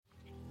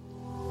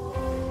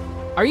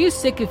Are you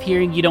sick of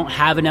hearing you don't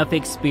have enough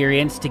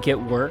experience to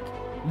get work?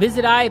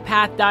 Visit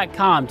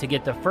iapath.com to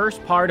get the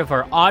first part of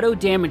our auto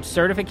damage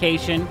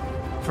certification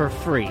for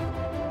free.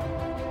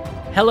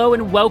 Hello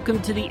and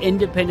welcome to the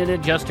Independent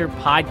Adjuster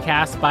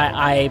podcast by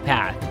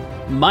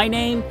IAPath. My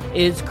name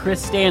is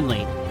Chris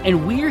Stanley,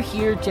 and we're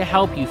here to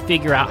help you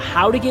figure out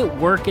how to get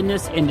work in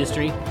this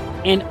industry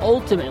and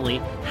ultimately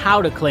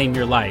how to claim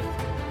your life.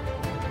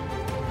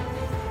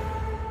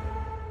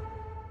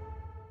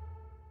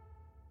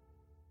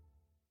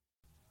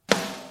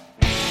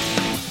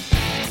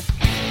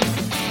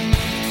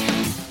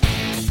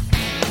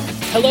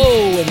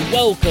 Hello and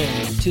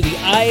welcome to the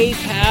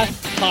IAPath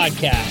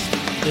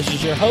podcast. This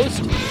is your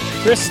host,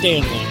 Chris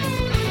Stanley.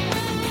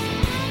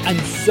 I'm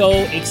so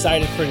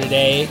excited for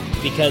today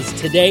because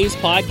today's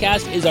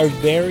podcast is our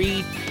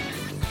very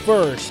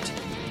first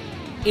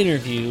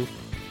interview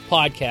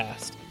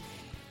podcast.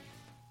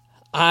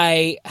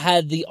 I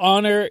had the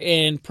honor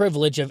and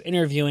privilege of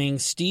interviewing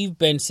Steve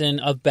Benson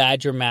of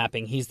Badger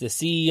Mapping. He's the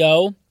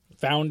CEO,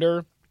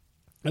 founder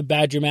of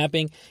Badger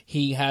Mapping.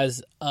 He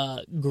has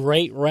a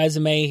great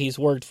resume. He's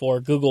worked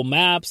for Google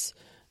Maps.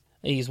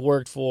 He's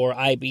worked for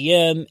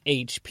IBM,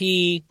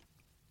 HP.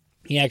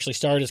 He actually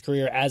started his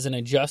career as an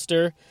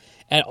adjuster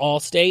at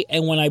Allstate.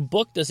 And when I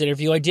booked this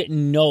interview, I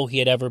didn't know he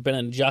had ever been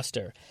an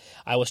adjuster.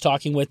 I was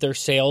talking with their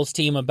sales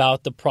team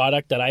about the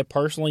product that I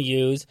personally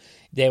use.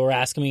 They were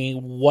asking me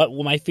what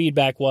my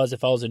feedback was,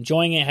 if I was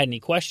enjoying it, had any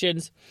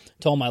questions.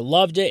 Told them I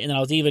loved it. And then I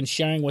was even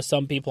sharing with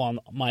some people on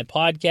my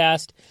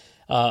podcast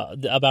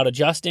about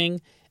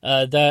adjusting,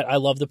 that I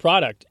love the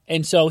product.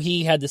 And so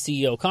he had the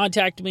CEO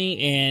contact me,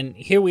 and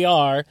here we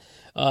are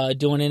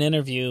doing an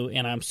interview,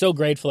 and I'm so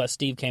grateful that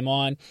Steve came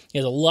on. He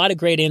has a lot of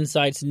great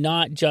insights,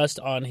 not just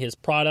on his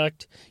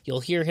product.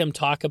 You'll hear him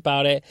talk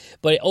about it,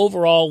 but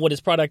overall what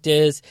his product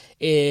is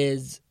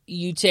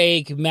you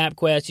take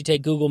MapQuest, you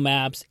take Google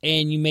Maps,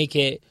 and you make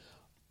it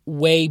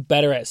way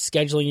better at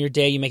scheduling your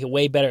day. You make it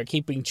way better at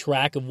keeping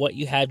track of what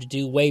you have to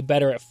do, way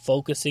better at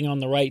focusing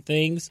on the right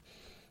things.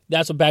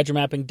 That's what Badger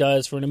Mapping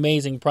does for an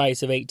amazing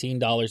price of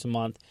 $18 a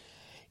month.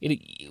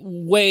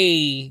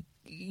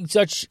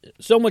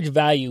 So much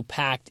value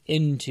packed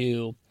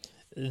into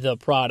the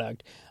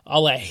product.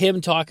 I'll let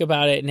him talk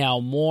about it now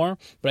more,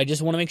 but I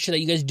just want to make sure that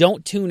you guys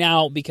don't tune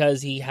out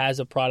because he has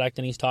a product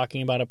and he's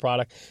talking about a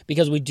product,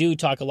 because we do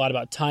talk a lot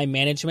about time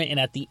management. And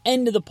at the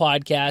end of the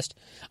podcast,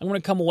 I'm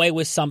going to come away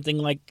with something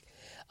like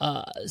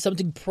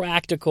something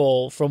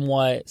practical from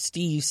what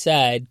Steve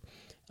said,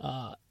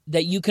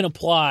 that you can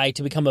apply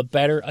to become a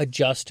better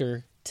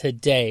adjuster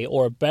today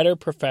or a better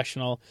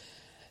professional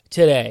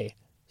today.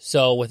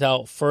 So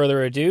without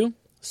further ado,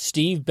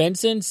 Steve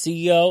Benson,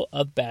 CEO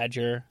of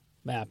Badger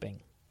Mapping.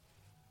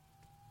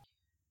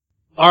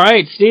 All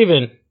right,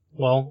 Steven.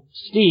 Well,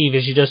 Steve,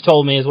 as you just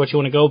told me, is what you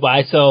want to go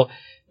by. So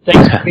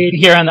thanks for being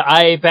here on the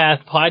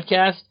IAPath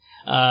podcast.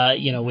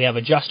 We have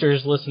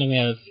adjusters listening. We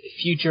have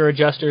future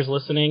adjusters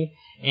listening.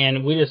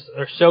 And we just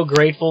are so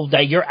grateful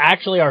that you're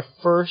actually our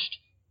first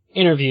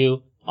interview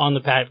on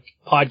the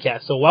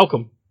podcast. So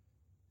welcome.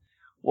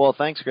 Well,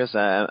 thanks, Chris.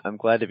 I'm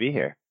glad to be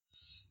here.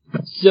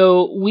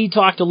 So we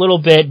talked a little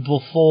bit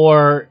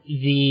before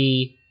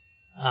we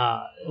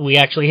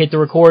actually hit the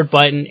record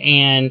button,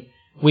 and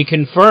we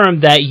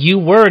confirmed that you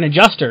were an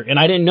adjuster. And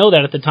I didn't know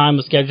that at the time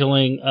of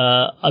scheduling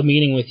a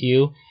meeting with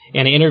you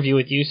and an interview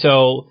with you.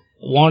 So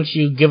why don't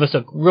you give us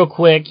a real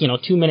quick,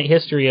 2-minute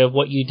history of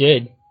what you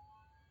did?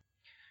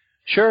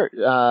 Sure.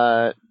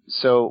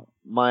 So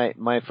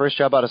my first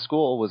job out of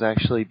school was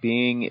actually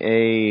being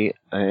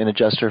an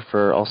adjuster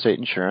for Allstate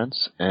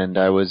Insurance, and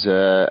I was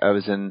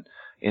in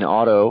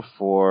auto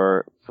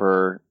for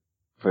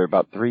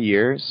about 3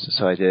 years.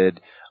 So I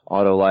did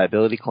auto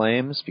liability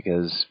claims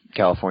because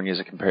California is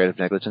a comparative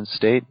negligence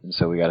state, and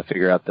so we got to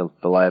figure out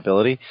the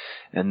liability.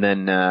 And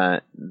then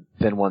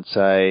once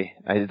I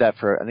did that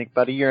for I think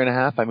about a year and a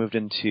half, I moved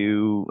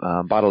into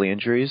bodily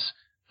injuries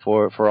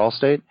for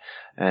Allstate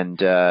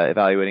and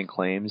evaluating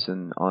claims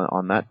and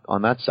on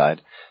that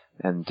side.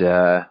 And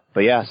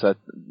but yeah, so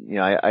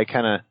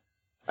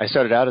I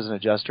started out as an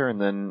adjuster,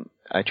 and then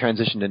I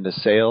transitioned into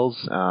sales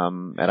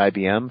at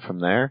IBM from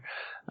there,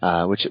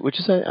 which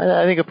is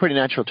I think a pretty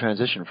natural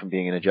transition from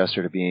being an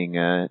adjuster to being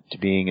a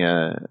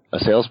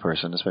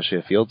salesperson, especially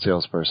a field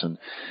salesperson.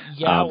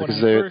 Yeah, when I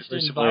first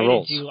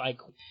invited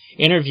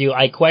you,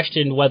 I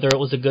questioned whether it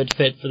was a good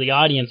fit for the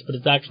audience, but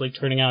it's actually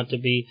turning out to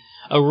be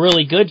a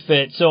really good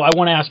fit. So I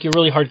want to ask you a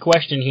really hard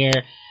question here,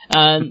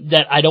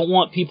 that I don't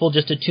want people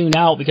just to tune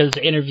out because it's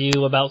an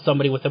interview about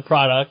somebody with a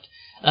product.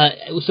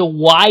 So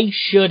why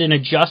should an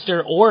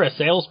adjuster or a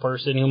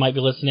salesperson who might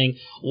be listening,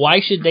 why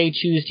should they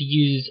choose to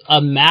use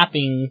a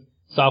mapping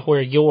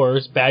software,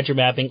 yours, Badger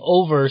Mapping,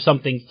 over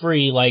something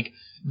free like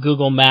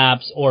Google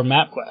Maps or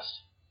MapQuest?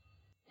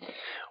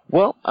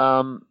 Well,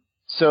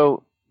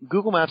 so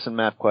Google Maps and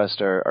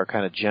MapQuest are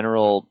kind of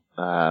general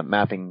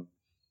mapping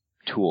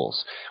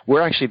tools.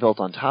 We're actually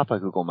built on top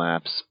of Google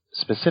Maps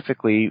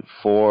specifically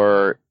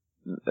for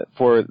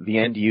the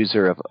end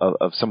user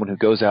of someone who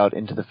goes out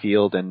into the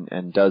field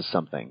and does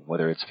something,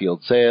 whether it's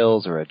field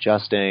sales or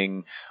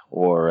adjusting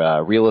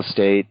or real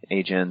estate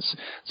agents,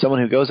 someone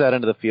who goes out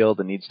into the field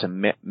and needs to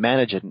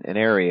manage an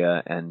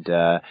area and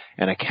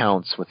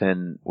accounts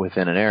within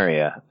an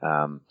area,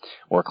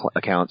 or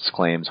accounts,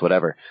 claims,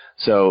 whatever.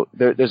 So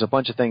there's a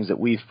bunch of things that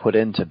we've put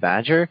into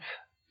Badger.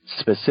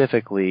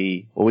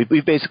 Specifically, well,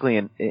 we've basically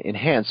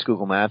enhanced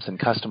Google Maps and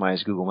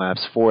customized Google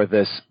Maps for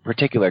this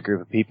particular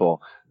group of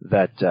people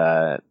that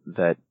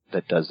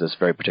does this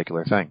very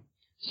particular thing.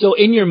 So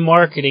in your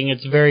marketing,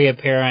 it's very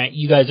apparent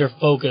you guys are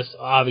focused,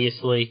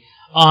 obviously,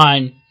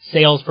 on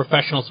sales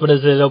professionals. But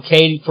is it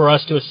okay for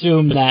us to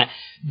assume that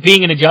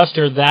being an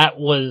adjuster, that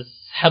was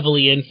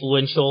heavily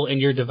influential in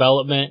your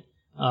development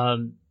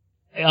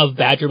of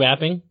Badger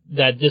mapping?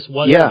 That this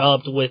was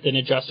developed with an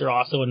adjuster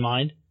also in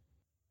mind?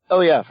 Oh,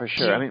 yeah, for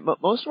sure. I mean,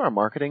 most of our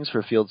marketing's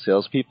for field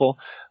salespeople,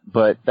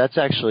 but that's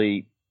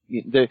actually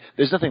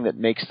there's nothing that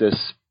makes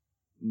this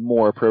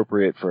more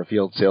appropriate for a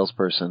field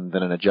salesperson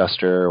than an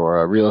adjuster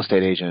or a real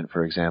estate agent,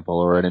 for example,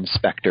 or an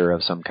inspector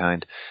of some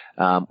kind.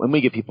 When we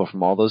get people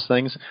from all those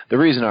things, the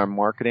reason our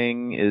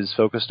marketing is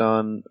focused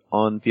on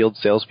field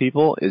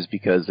salespeople is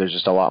because there's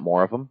just a lot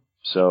more of them.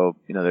 So,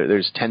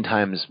 there's 10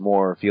 times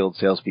more field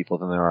salespeople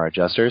than there are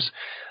adjusters.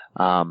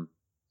 I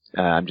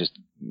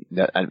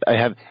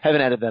haven't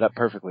added that up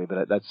perfectly,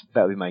 but that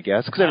would be my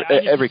guess, because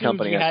every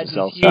company has to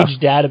sell stuff. Huge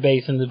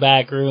database in the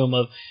back room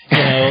of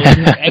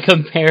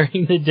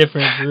comparing the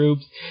different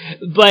groups.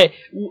 But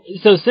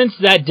so since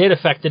that did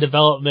affect the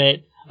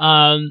development,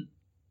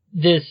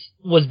 this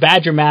was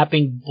Badger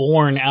mapping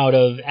born out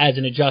of, as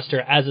an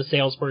adjuster, as a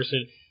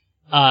salesperson,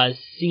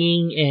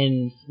 seeing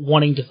and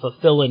wanting to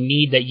fulfill a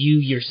need that you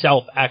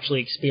yourself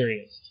actually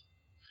experienced.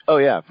 Oh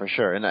yeah, for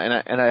sure. And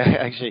I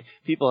actually,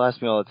 people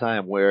ask me all the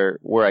time where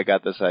I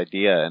got this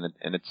idea,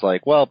 and it's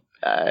like, well,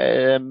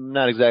 I'm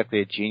not exactly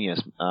a genius.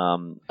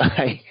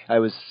 I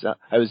was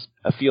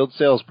a field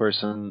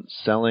salesperson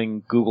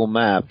selling Google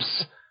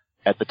Maps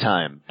at the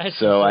time.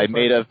 So I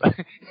made a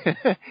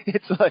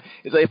it's like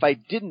if I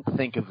didn't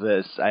think of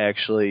this, I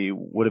actually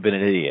would have been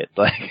an idiot.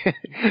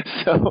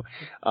 So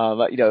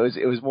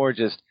it was more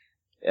just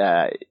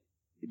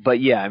but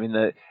yeah, I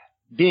mean,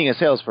 being a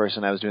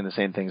salesperson, I was doing the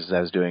same things as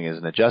I was doing as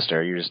an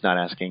adjuster. You're just not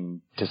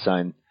asking to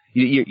sign.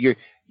 You're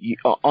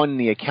on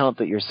the account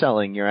that you're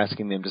selling, you're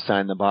asking them to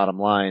sign the bottom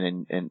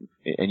line, and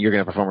you're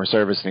going to perform a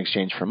service in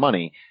exchange for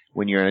money.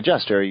 When you're an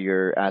adjuster,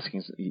 you're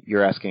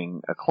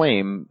asking a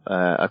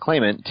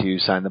claimant to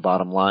sign the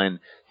bottom line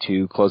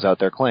to close out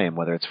their claim,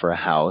 whether it's for a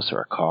house or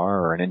a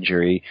car or an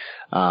injury.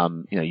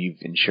 You've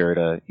insured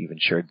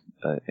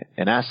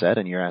an asset,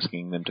 and you're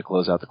asking them to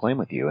close out the claim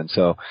with you, and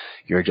so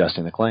you're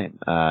adjusting the claim.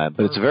 But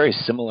it's a very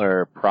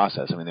similar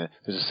process. I mean,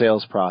 there's a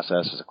sales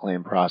process, there's a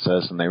claim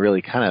process, and they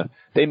really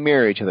they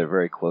mirror each other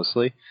very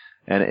closely.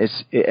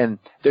 And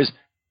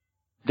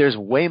there's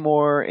way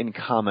more in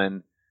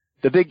common.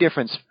 The big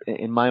difference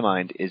in my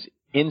mind is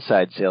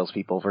inside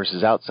salespeople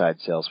versus outside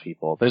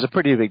salespeople. There's a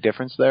pretty big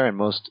difference there, and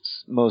most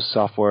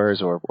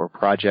softwares or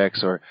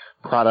projects or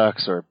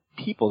products or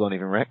people don't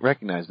even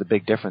recognize the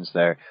big difference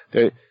there.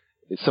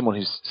 It's someone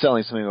who's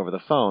selling something over the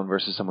phone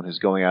versus someone who's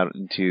going out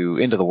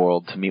into the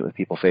world to meet with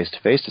people face to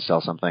face to sell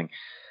something.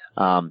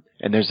 And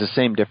there's the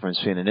same difference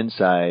between an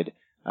inside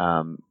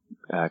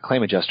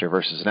claim adjuster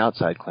versus an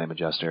outside claim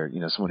adjuster.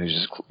 Someone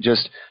who's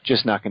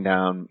just knocking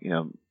down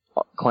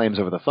claims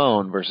over the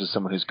phone versus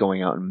someone who's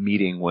going out and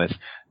meeting with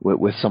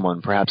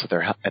someone perhaps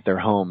at their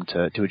home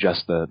to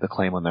adjust the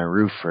claim on their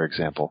roof, for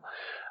example.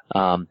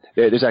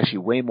 There's actually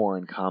way more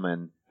in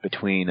common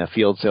between a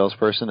field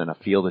salesperson and a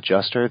field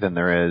adjuster than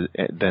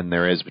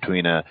there is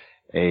between a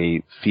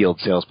field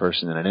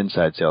salesperson and an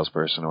inside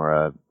salesperson,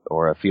 or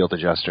a field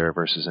adjuster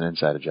versus an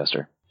inside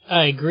adjuster.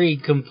 I agree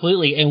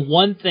completely. And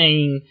one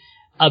thing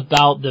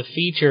about the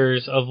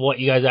features of what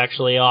you guys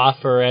actually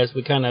offer, as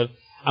we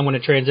I'm going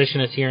to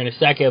transition us here in a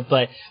second,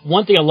 but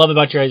one thing I love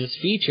about your guys'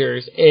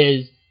 features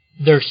is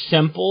they're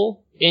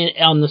simple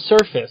on the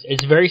surface.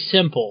 It's very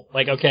simple.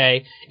 Like,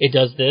 okay, it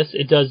does this,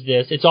 it does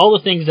this. It's all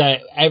the things that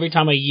every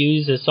time I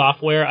use the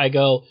software, I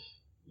go,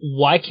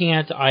 why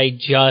can't I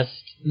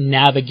just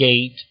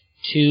navigate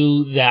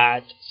to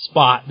that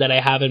spot that I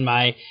have in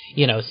my,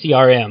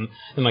 CRM,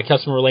 in my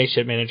customer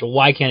relationship manager?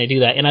 Why can't I do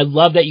that? And I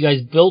love that you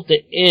guys built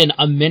it in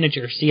a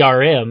miniature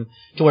CRM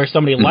to where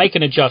somebody like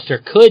an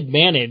adjuster could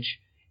manage.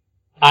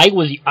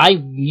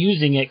 I'm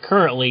using it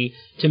currently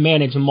to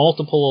manage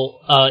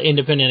multiple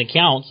independent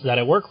accounts that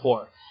I work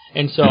for.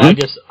 And so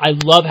I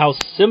love how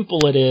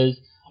simple it is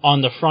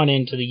on the front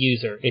end to the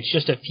user. It's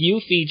just a few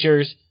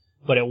features,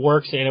 but it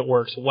works, and it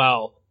works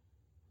well.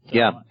 So,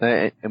 yeah,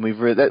 and we've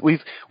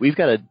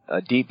got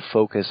a deep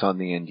focus on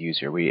the end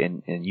user,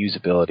 and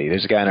usability.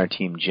 There's a guy on our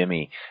team,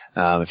 Jimmy.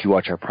 If you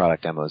watch our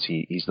product demos,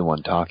 he's the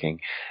one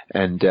talking,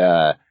 and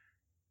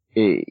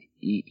he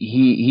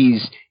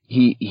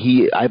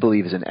I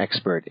believe is an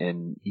expert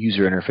in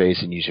user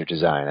interface and user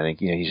design. I think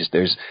he's just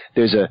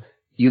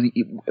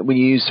when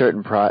you use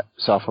certain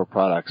software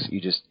products,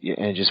 and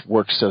it just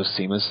works so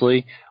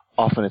seamlessly.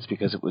 Often it's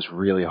because it was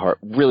really hard,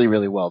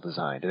 really well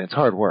designed, and it's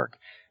hard work.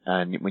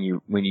 And when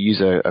you use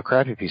a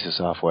crappy piece of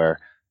software,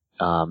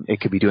 it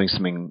could be doing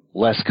something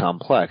less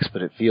complex,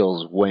 but it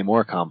feels way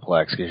more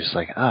complex. You're just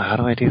like, how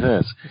do I do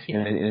this? Yeah.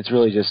 And it's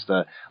really just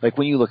like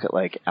when you look at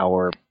like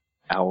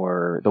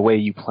the way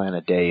you plan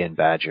a day in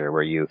Badger,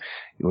 where you're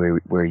looking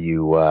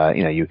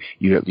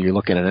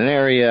at an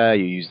area,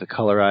 you use the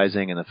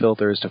colorizing and the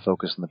filters to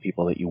focus on the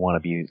people that you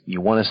want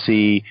to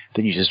see.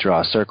 Then you just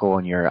draw a circle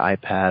on your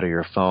iPad or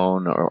your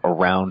phone or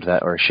around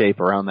that, or a shape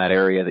around that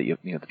area that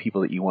the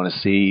people that you want to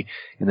see,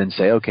 and then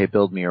say, okay,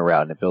 build me a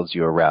route, and it builds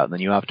you a route, and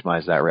then you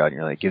optimize that route, and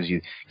you're like, gives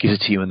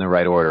it to you in the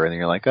right order, and then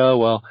you're like, oh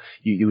well,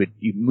 you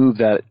move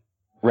that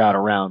route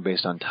around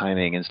based on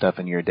timing and stuff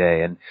in your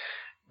day, and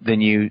then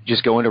you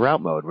just go into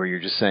route mode where you're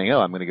just saying,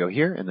 I'm going to go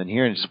here and then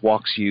here, and it just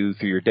walks you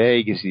through your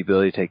day, gives you the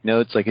ability to take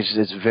notes. Like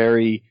it's a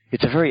very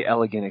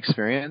elegant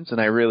experience,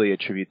 and I really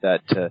attribute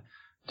that to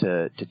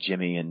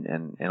Jimmy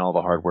and all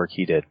the hard work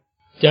he did.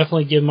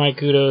 Definitely give my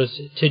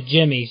kudos to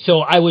Jimmy. So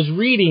I was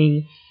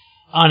reading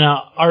on an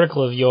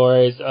article of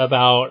yours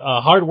about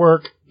hard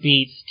work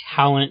beats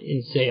talent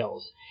in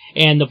sales.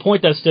 And the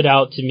point that stood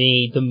out to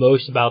me the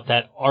most about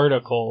that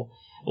article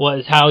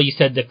was how you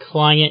said the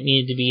client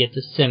needed to be at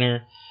the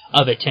center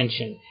of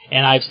attention.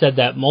 And I've said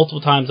that multiple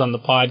times on the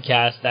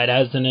podcast, that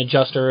as an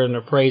adjuster and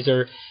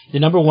appraiser, the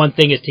number one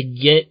thing is to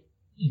get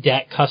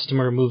that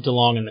customer moved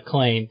along in the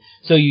claim.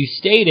 So you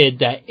stated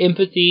that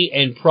empathy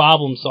and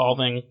problem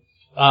solving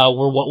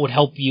were what would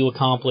help you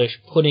accomplish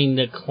putting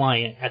the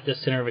client at the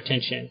center of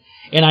attention.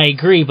 And I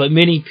agree, but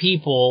many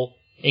people,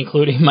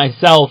 including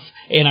myself,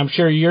 and I'm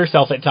sure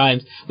yourself at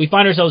times, we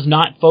find ourselves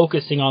not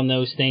focusing on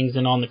those things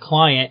and on the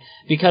client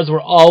because we're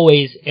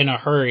always in a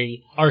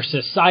hurry. Our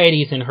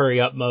society's in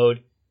hurry-up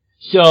mode.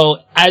 So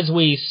as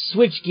we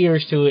switch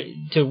gears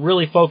to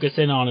really focus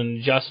in on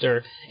an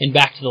adjuster and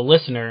back to the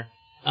listener,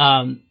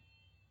 how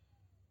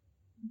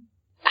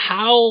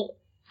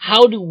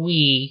do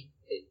we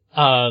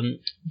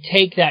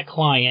take that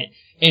client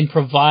and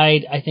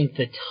provide, I think,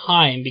 the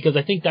time? Because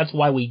I think that's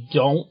why we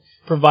don't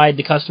provide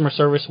the customer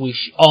service we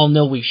all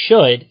know we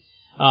should.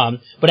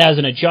 But as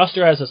an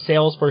adjuster, as a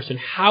salesperson,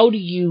 how do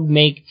you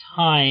make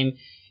time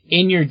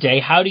in your day?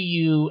 How do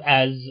you,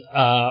 as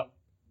a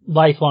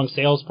lifelong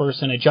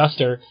salesperson,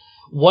 adjuster,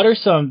 what are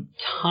some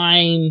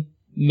time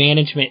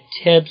management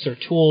tips or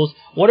tools?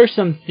 What are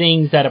some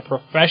things that a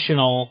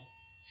professional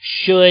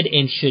should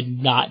and should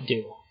not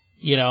do?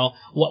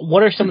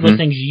 What are some of the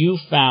things you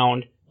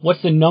found?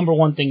 What's the number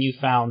one thing you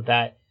found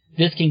that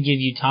this can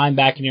give you time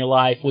back in your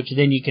life, which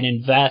then you can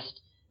invest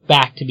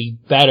back to be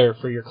better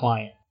for your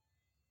client?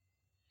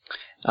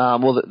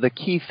 Well, the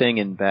key thing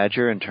in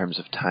Badger in terms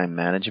of time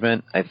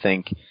management, I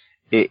think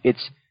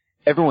it's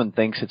everyone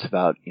thinks it's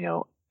about,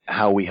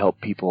 how we help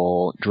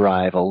people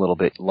drive a little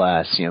bit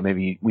less.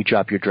 Maybe we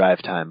drop your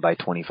drive time by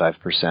 25%,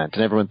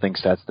 and everyone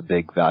thinks that's the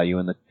big value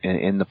in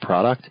the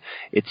product.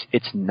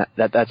 It's not,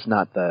 that's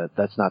not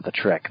the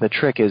trick. The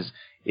trick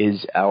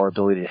is our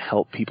ability to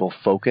help people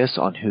focus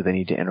on who they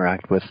need to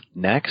interact with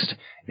next,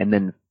 and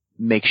then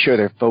make sure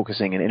they're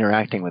focusing and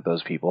interacting with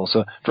those people.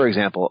 So, for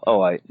example,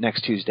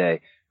 next Tuesday,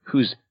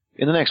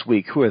 in the next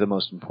week, who are the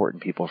most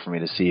important people for me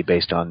to see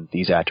based on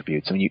these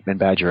attributes? And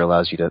Badger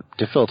allows you to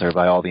filter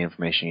by all the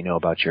information you know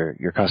about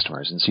your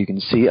customers. And so you can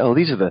see,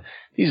 these are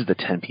the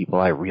 10 people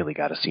I really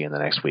got to see in the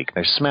next week.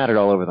 They're smattered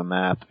all over the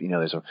map.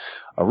 There's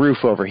a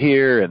roof over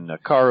here and a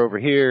car over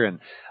here, and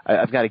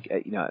I've got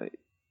to,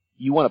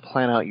 you want to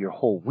plan out your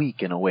whole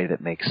week in a way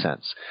that makes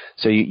sense.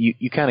 So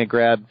you kind of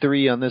grab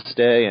 3 on this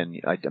day, and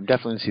I'm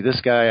definitely going to see this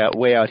guy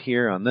way out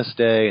here on this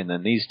day, and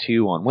then these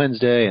 2 on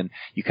Wednesday, and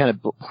you kind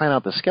of plan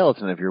out the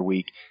skeleton of your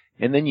week,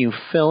 and then you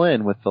fill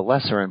in with the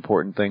lesser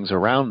important things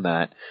around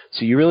that.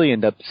 So you really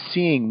end up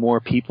seeing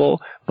more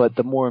people, but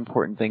the more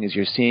important thing is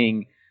you're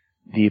seeing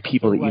the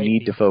people that you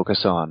need to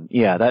focus on.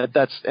 Yeah,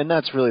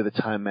 that's really the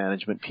time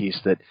management piece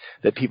that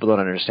people don't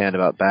understand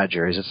about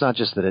Badger. Is it's not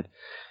just that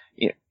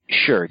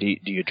sure, do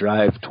you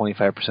drive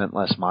 25%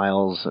 less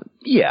miles?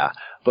 Yeah,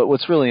 but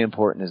what's really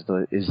important is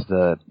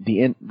the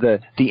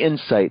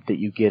insight that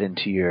you get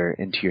into your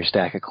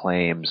stack of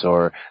claims,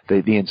 or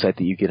the insight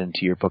that you get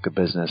into your book of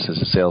business as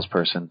a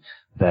salesperson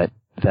that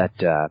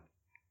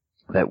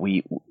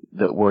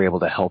we're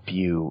able to help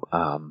you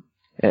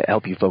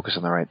focus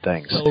on the right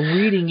things. So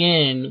reading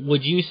in,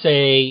 would you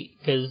say,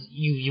 because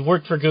you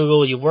worked for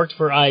Google, you worked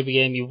for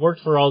IBM, you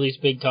worked for all these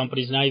big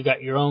companies, now you've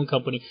got your own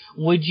company,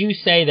 would you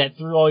say that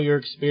through all your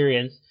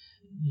experience,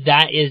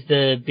 that is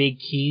the big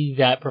key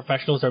that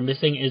professionals are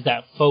missing, is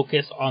that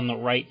focus on the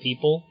right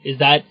people? Is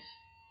that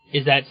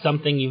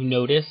something you've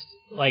noticed?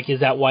 Like, is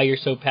that why you're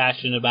so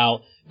passionate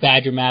about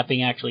Badger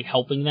Mapping actually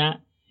helping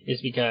that?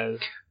 Is because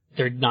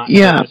they're not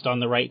focused on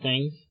the right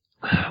things?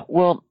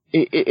 Well,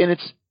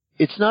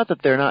 it's not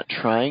that they're not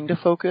trying to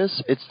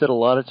focus. It's that a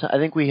lot of time, I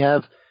think we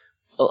have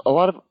a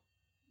lot of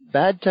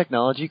bad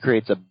technology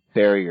creates a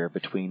barrier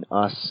between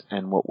us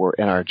and what we're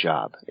in our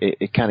job.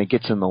 It kind of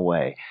gets in the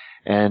way.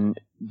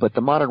 But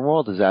the modern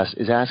world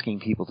is asking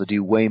people to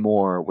do way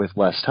more with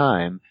less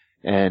time,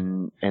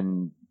 and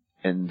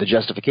the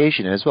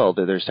justification is, well,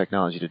 there's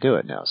technology to do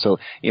it now. So,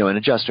 an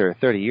adjuster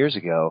 30 years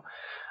ago,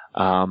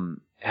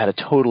 had a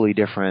totally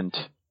different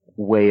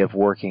way of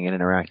working and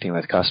interacting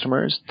with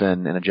customers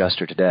than an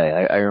adjuster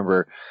today. I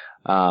remember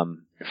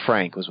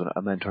Frank was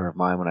a mentor of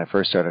mine when I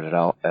first started at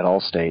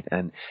Allstate,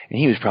 and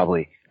he was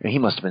probably, he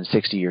must have been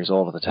 60 years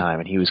old at the time,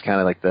 and he was kind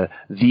of like the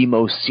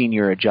most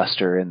senior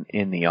adjuster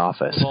in the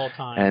office. Of all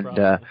time,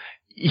 and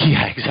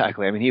yeah,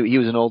 exactly. I mean, he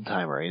was an old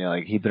timer,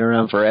 like he'd been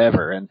around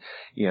forever, and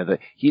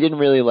he didn't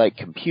really like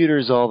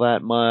computers all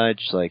that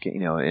much, like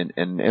and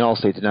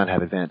Allstate did not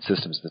have advanced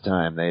systems at the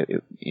time. They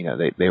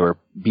were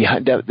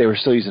behind. They were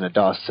still using a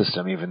DOS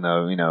system, even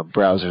though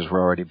browsers were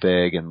already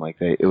big, and like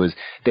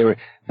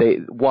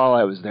while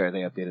I was there, they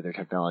updated their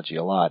technology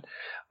a lot,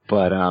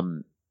 but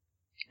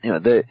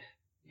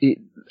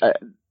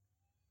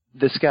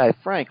this guy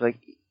Frank, like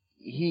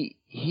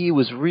he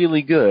was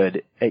really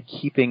good at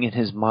keeping in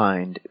his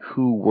mind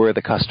who were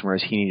the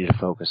customers he needed to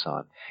focus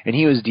on. And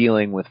he was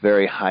dealing with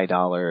very high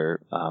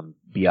dollar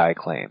BI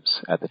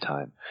claims at the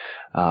time,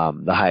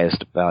 the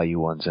highest value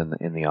ones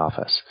in the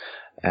office,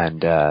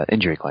 and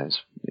injury claims,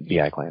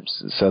 BI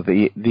claims. So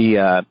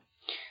and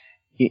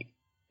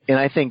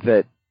I think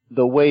that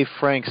the way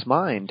Frank's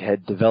mind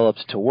had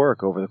developed to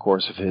work over the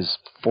course of his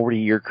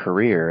 40-year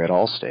career at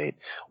Allstate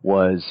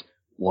was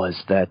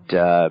that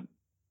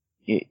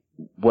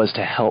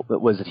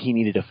he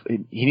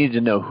needed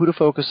to know who to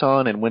focus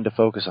on and when to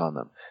focus on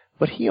them.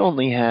 But he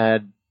only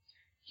had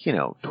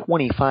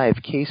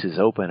 25 cases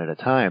open at a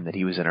time that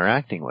he was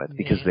interacting with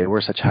because they were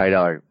such high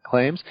dollar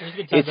claims.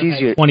 It's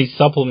easier. 20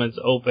 supplements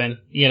open,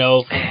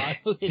 on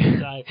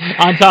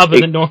top of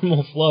the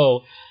normal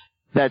flow.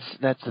 That's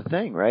the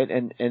thing, right?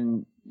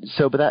 And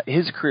so, but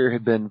his career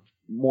had been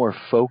more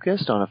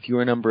focused on a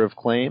fewer number of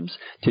claims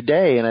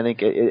today, and I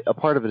think a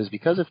part of it is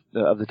because of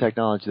the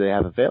technology they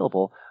have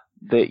available.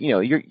 That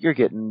you're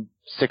getting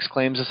 6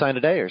 claims assigned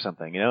a day or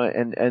something,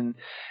 and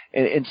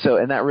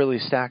that really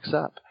stacks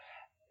up,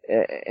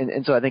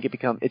 and so I think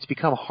it's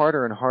become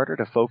harder and harder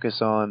to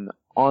focus on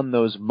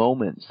those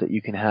moments that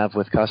you can have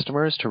with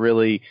customers to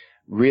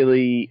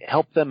really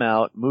help them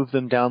out, move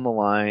them down the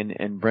line,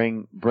 and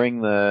bring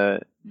the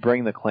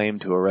claim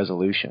to a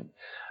resolution.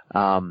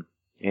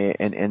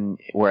 And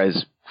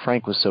whereas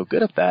Frank was so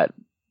good at that.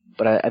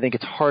 But I think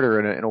it's harder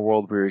in a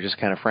world where you're just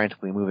kind of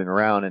frantically moving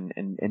around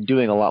and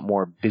doing a lot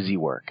more busy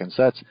work. And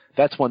so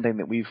that's one thing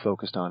that we've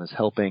focused on is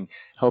helping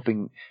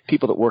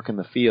people that work in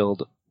the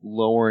field,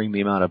 lowering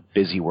the amount of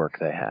busy work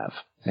they have,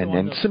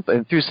 and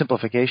through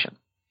simplification.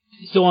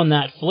 So on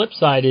that flip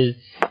side is,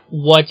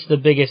 what's the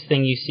biggest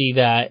thing you see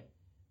that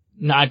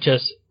not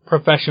just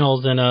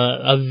professionals in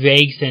a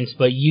vague sense,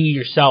 but you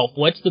yourself,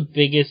 what's the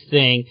biggest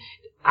thing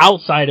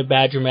outside of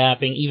Badger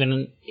mapping,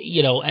 even,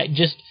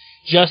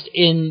 just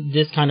in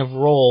this kind of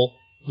role,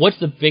 what's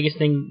the biggest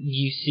thing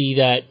you see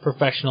that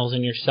professionals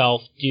and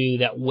yourself do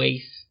that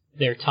wastes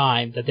their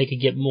time, that they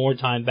could get more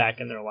time back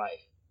in their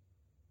life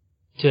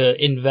to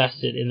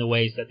invest it in the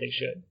ways that they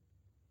should?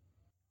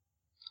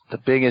 The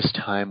biggest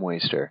time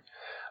waster.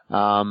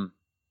 I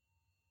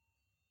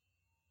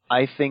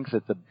think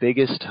that the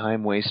biggest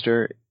time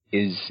waster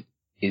is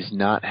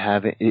not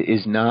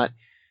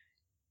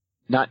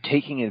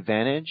taking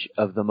advantage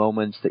of the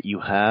moments that you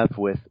have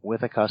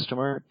with a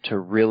customer to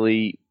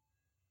really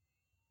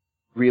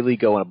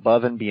go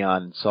above and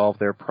beyond and solve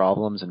their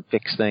problems and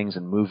fix things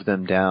and move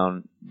them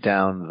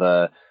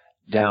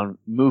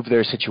move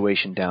their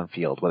situation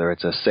downfield, whether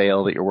it's a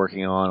sale that you're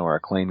working on or a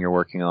claim you're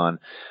working on.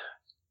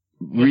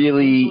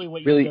 Really,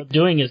 what you end up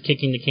doing is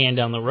kicking the can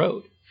down the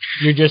road.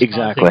 You're just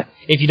exactly.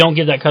 If you don't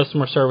give that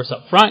customer service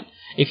up front,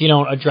 if you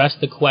don't address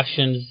the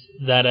questions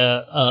that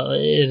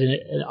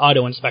an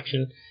auto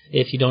inspection,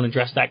 if you don't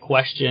address that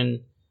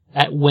question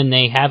when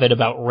they have it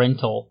about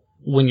rental,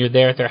 when you're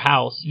there at their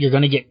house, you're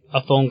going to get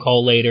a phone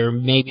call later,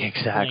 maybe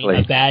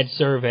a bad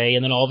survey,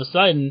 and then all of a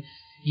sudden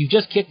you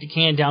just kicked the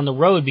can down the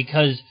road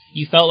because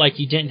you felt like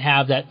you didn't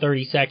have that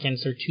 30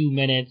 seconds or 2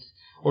 minutes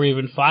or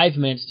even 5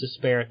 minutes to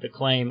spare at the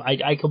claim.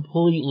 I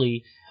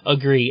completely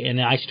agree,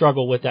 and I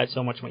struggle with that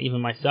so much,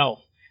 even myself.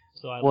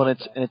 So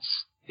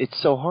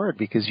it's so hard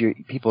because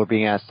people are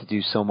being asked to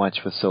do so much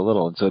with so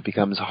little, and so it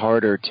becomes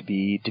harder to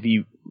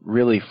be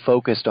really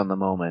focused on the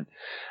moment.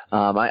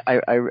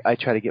 I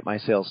try to get my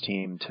sales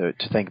team to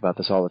think about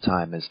this all the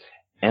time: is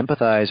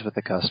empathize with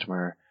the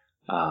customer,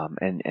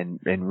 and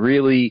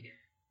really,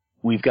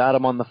 we've got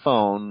them on the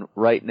phone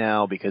right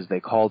now because they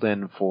called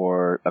in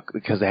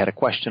because they had a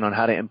question on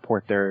how to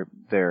import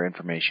their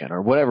information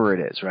or whatever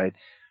it is. Right?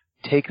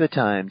 Take the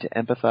time to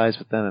empathize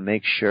with them and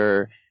make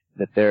sure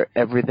that their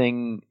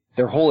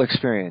whole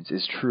experience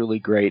is truly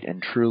great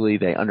and truly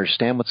they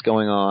understand what's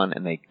going on,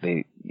 and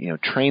they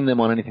train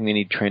them on anything they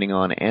need training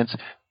on, and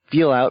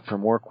feel out for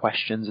more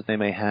questions that they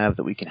may have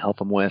that we can help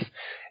them with,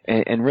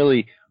 and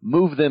really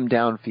move them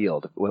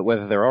downfield,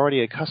 whether they're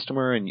already a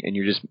customer and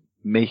you're just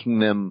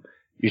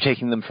you're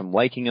taking them from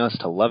liking us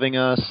to loving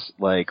us,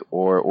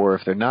 or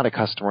if they're not a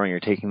customer and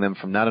you're taking them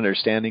from not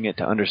understanding it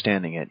to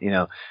understanding it.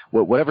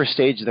 Whatever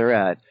stage they're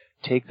at,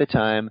 take the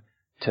time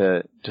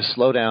to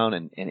slow down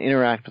and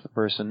interact with the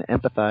person,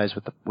 empathize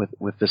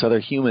with this other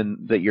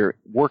human that you're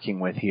working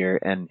with here,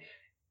 and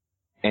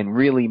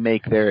really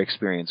make their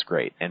experience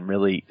great and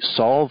really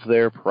solve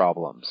their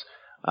problems.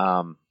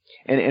 And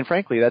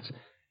frankly,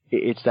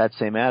 it's that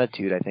same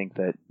attitude I think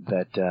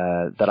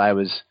that I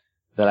was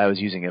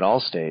using at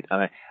Allstate.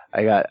 I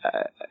got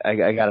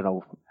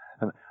an.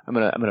 I'm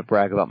gonna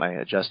brag about my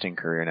adjusting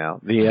career now.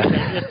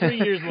 It's 3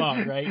 years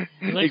long, right?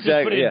 Let's exactly,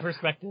 just put it in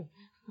perspective.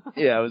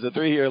 Yeah, it was a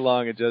 3-year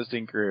long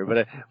adjusting career,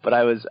 but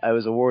I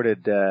was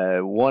awarded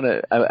I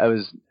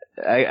was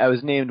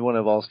named one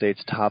of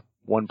Allstate's top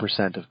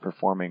 1% of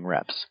performing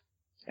reps,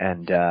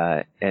 and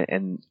the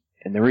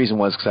reason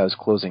was because I was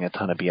closing a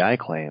ton of BI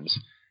claims,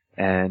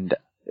 and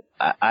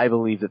I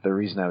believe that the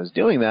reason I was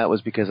doing that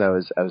was because I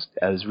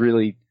was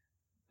really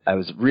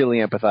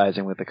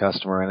empathizing with the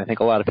customer, and I think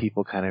a lot of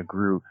people kind of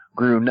grew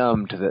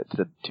numb to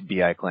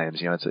BI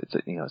claims.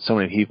 It's so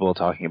many people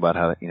talking about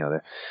how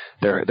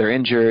they're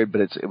injured,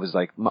 but it was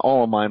like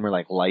all of mine were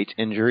like light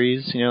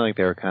injuries. Like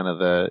they were kind of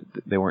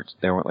they weren't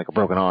like a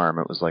broken arm.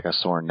 It was like a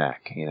sore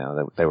neck.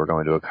 That they were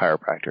going to a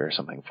chiropractor or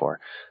something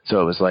for.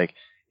 So it was like.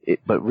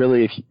 But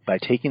really, by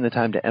taking the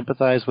time to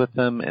empathize with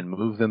them and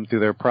move them through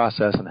their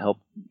process and help,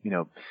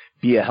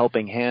 be a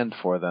helping hand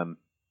for them,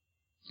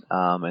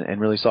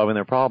 and really solving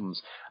their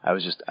problems, I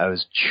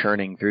was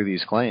churning through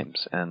these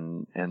claims,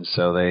 and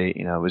so they,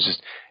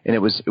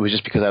 it was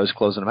just because I was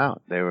closing them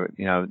out.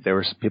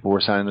 People were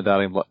signing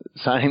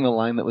the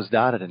line that was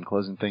dotted and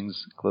closing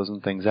things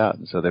out,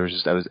 and so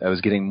I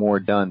was getting more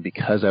done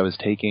because I was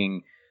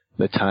taking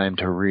the time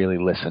to really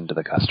listen to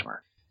the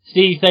customer.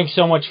 Steve, thanks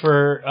so much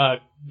for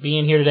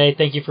being here today.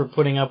 Thank you for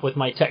putting up with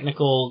my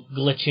technical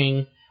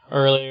glitching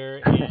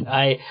earlier. And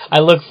I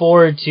look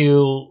forward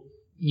to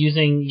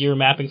using your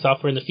mapping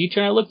software in the future,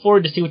 and I look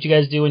forward to see what you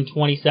guys do in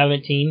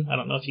 2017. I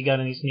don't know if you got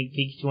any sneak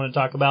peeks you want to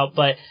talk about,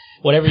 but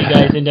whatever you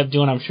guys end up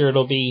doing, I'm sure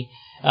it'll be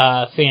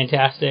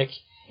fantastic.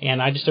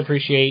 And I just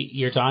appreciate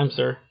your time,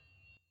 sir.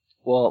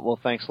 Well,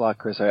 thanks a lot,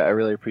 Chris. I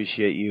really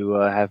appreciate you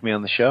having me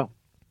on the show.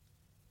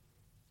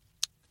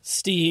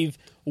 Steve,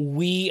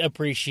 we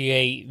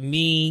appreciate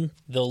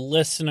the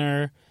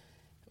listener.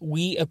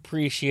 We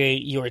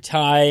appreciate your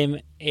time.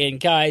 And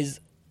guys,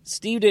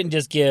 Steve didn't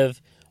just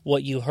give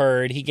what you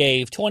heard. He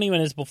gave 20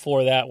 minutes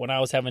before that when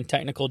I was having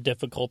technical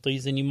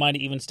difficulties, and you might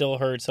have even still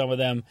heard some of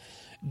them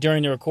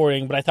during the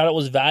recording, but I thought it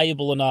was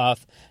valuable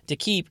enough to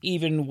keep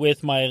even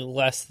with my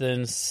less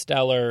than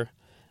stellar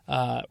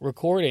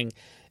recording,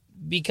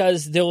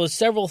 because there was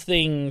several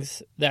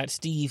things that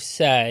Steve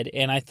said,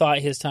 and I thought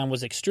his time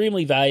was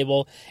extremely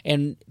valuable,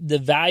 and the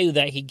value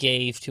that he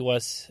gave to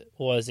us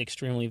was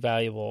extremely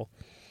valuable.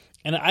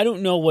 And I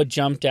don't know what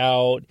jumped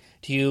out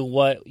to you,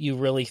 what you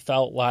really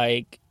felt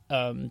like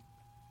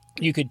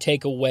you could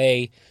take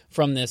away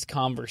from this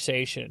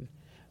conversation.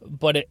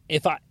 But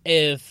if I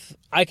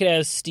could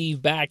have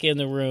Steve back in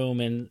the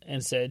room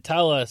and said,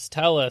 tell us,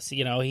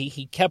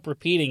 he kept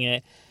repeating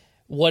it,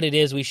 what it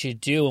is we should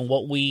do and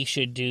what we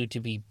should do to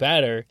be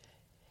better.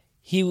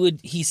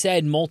 He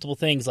said multiple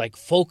things like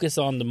focus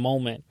on the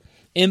moment,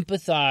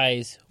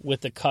 empathize with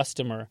the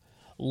customer,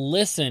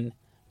 listen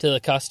to the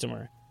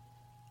customer.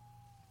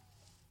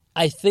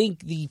 I think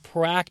the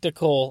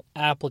practical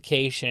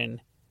application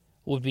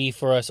would be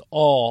for us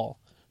all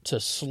to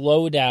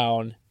slow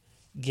down,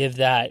 give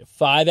that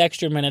 5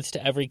 extra minutes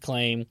to every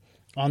claim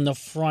on the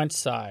front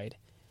side,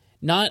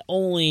 not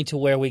only to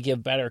where we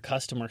give better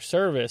customer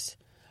service,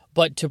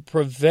 but to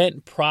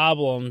prevent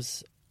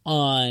problems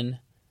on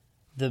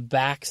the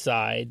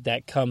backside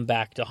that come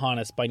back to haunt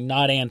us by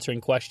not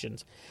answering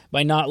questions,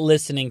 by not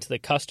listening to the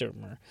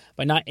customer,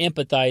 by not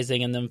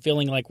empathizing and them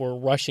feeling like we're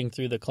rushing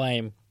through the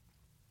claim.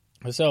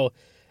 So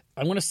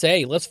I'm going to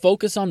say, let's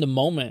focus on the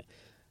moment.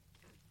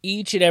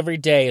 Each and every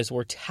day as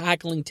we're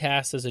tackling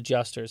tasks as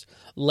adjusters,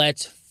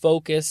 let's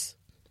focus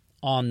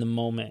on the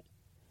moment.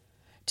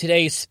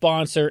 Today's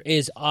sponsor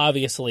is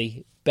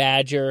obviously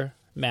Badger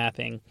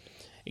Mapping.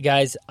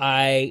 Guys,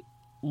 I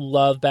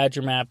love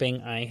Badger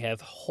Mapping. I have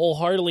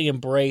wholeheartedly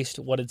embraced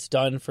what it's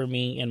done for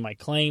me in my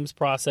claims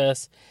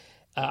process.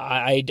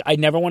 I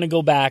never want to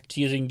go back to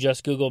using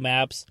just Google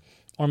Maps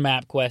or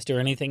MapQuest or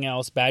anything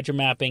else. Badger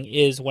Mapping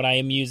is what I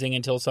am using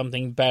until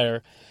something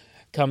better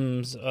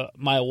comes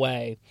my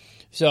way.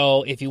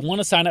 So if you want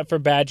to sign up for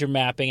Badger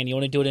Mapping and you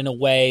want to do it in a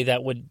way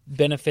that would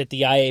benefit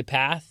the IA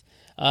Path,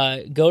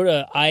 go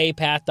to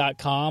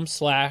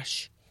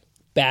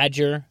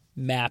iapath.com/Badger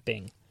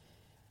Mapping.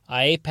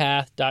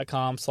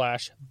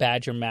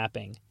 iapath.com/Badger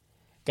Mapping.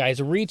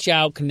 Guys, reach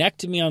out, connect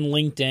to me on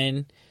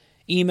LinkedIn,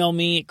 email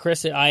me at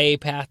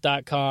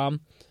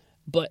chris@iapath.com.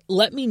 But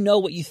let me know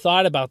what you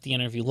thought about the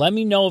interview. Let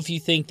me know if you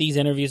think these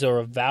interviews are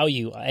of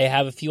value. I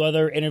have a few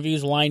other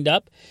interviews lined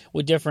up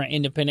with different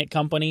independent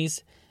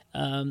companies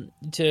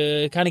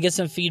to kind of get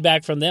some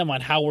feedback from them on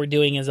how we're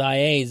doing as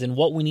IAs and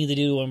what we need to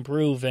do to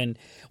improve and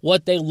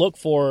what they look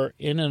for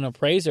in an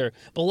appraiser.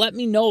 But let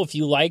me know if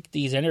you like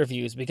these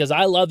interviews, because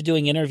I love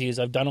doing interviews.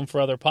 I've done them for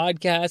other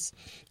podcasts,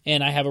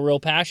 and I have a real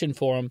passion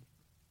for them.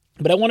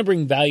 But I want to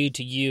bring value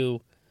to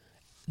you,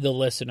 the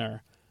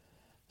listener.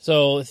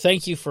 So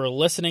thank you for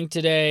listening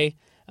today.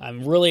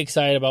 I'm really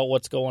excited about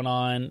what's going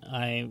on.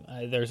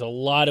 There's a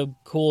lot of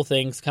cool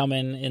things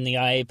coming in the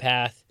IA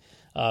Path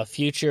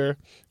future,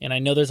 and I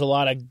know there's a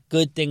lot of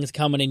good things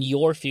coming in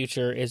your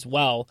future as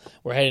well.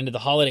 We're heading into the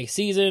holiday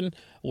season.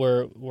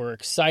 We're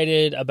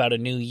excited about a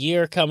new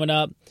year coming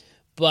up,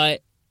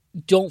 but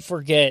don't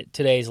forget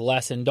today's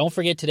lesson. Don't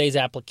forget today's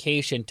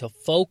application to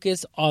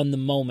focus on the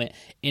moment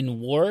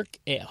in work,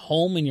 at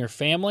home, in your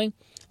family.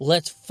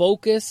 Let's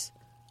focus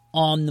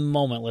on the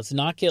moment. Let's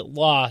not get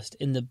lost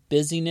in the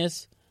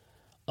busyness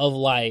of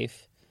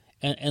life,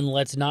 and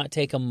let's not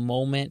take a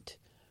moment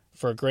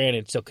for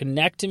granted. So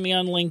connect to me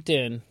on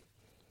LinkedIn.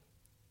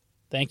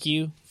 Thank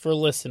you for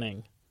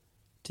listening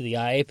to the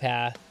IA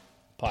Path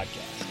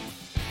podcast.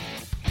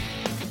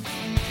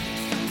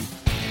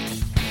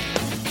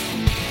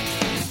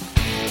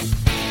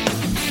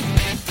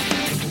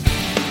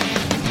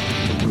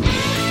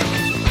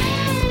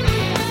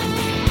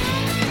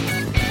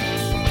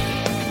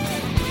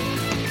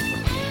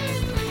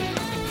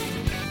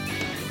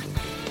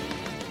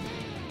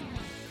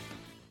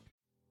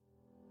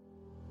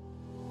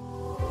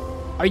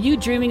 Are you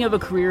dreaming of a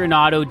career in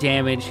auto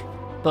damage,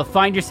 but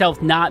find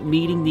yourself not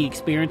meeting the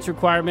experience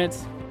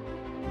requirements?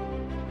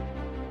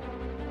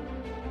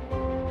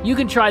 You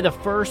can try the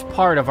first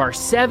part of our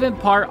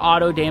 7-part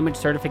auto damage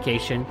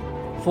certification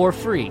for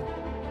free.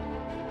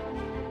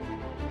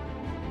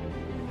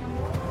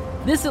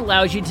 This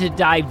allows you to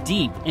dive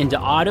deep into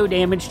auto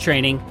damage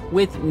training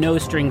with no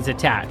strings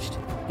attached.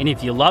 And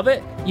if you love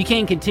it, you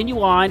can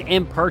continue on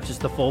and purchase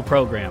the full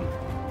program.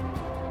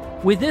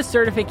 With this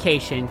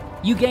certification,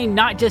 you gain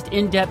not just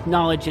in-depth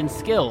knowledge and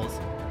skills,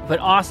 but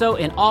also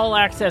an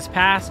all-access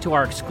pass to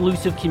our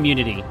exclusive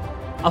community,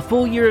 a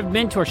full year of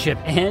mentorship,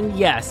 and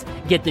yes,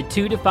 get the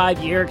 2 to 5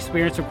 year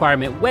experience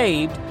requirement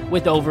waived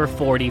with over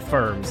 40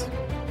 firms.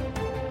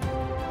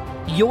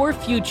 Your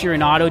future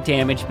in auto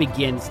damage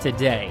begins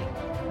today.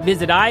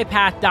 Visit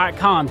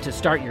iapath.com to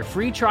start your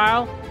free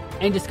trial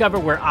and discover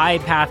where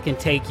iPath can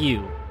take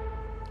you.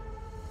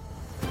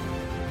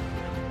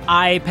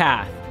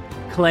 iPath.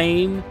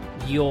 Claim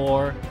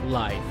your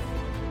life.